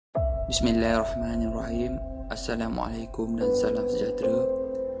Bismillahirrahmanirrahim. Assalamualaikum dan salam sejahtera.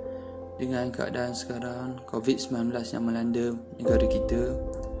 Dengan keadaan sekarang COVID-19 yang melanda negara kita,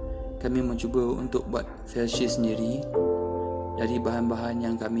 kami mencuba untuk buat face shield sendiri dari bahan-bahan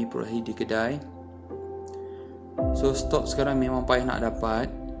yang kami perolehi di kedai. So stok sekarang memang payah nak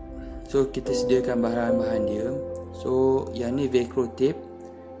dapat. So kita sediakan bahan-bahan dia. So yang ni velcro tape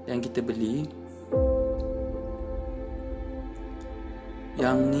yang kita beli.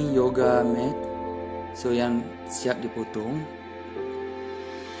 Yang ni yoga mat. So yang siap dipotong.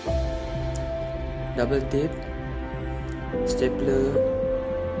 Double tape, stapler,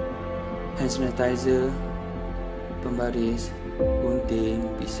 hand sanitizer, pembaris, gunting,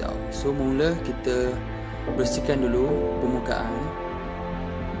 pisau. So mula kita bersihkan dulu permukaan.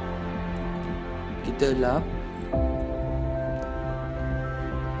 Kita lap.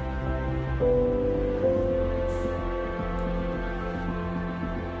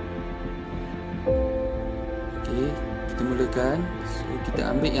 Okey, kita mulakan. So kita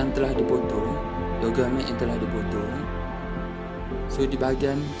ambil yang telah dipotong, yoga mat yang telah dipotong. So di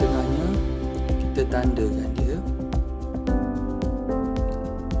bahagian tengahnya kita tandakan dia.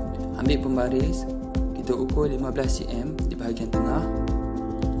 Ambil pembaris, kita ukur 15 cm di bahagian tengah.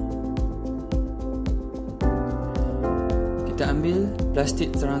 Kita ambil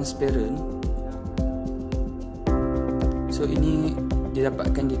plastik transparent. So ini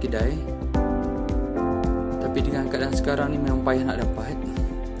didapatkan di kedai, tapi dengan keadaan sekarang ni memang payah nak dapat.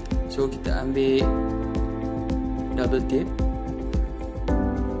 So kita ambil double tape,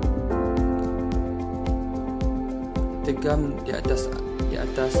 tegam di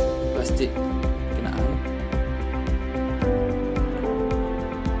atas plastik kenaan.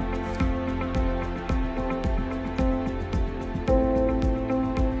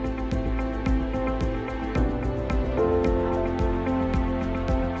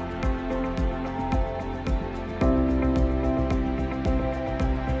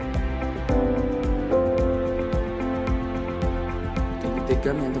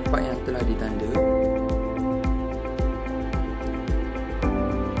 Tegam yang tempat yang telah ditanda.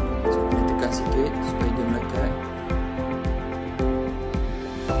 So kena tekan sikit supaya dia melekat.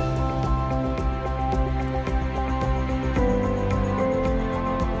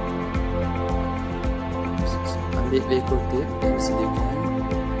 Ambil velcro tape yang disediakan.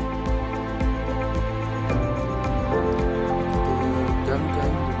 Kita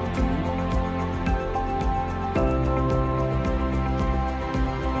gamkan di ujung.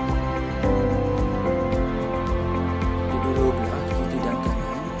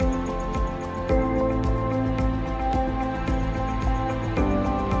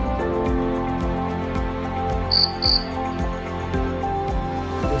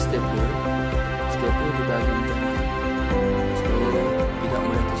 Stapler di bahagian kanan supaya tidak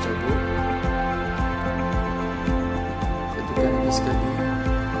mudah tercabut. Kita tekan lagi sekali.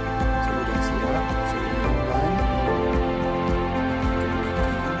 So dah siap. So ini depan,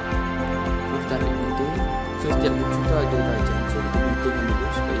 so kita ambil gunting. So setiap putra ada tajam. So kita guntingkan dulu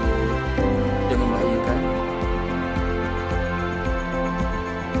supaya tidak membahayakan.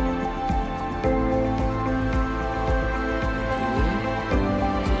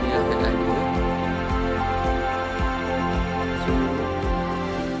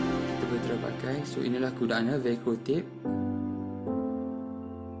 So inilah kegunaannya velcro tape,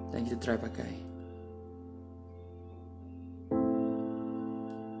 dan kita try pakai.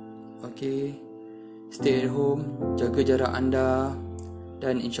 Okay, stay at home, jaga jarak anda,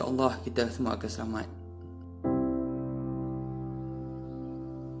 dan insyaAllah kita semua akan selamat.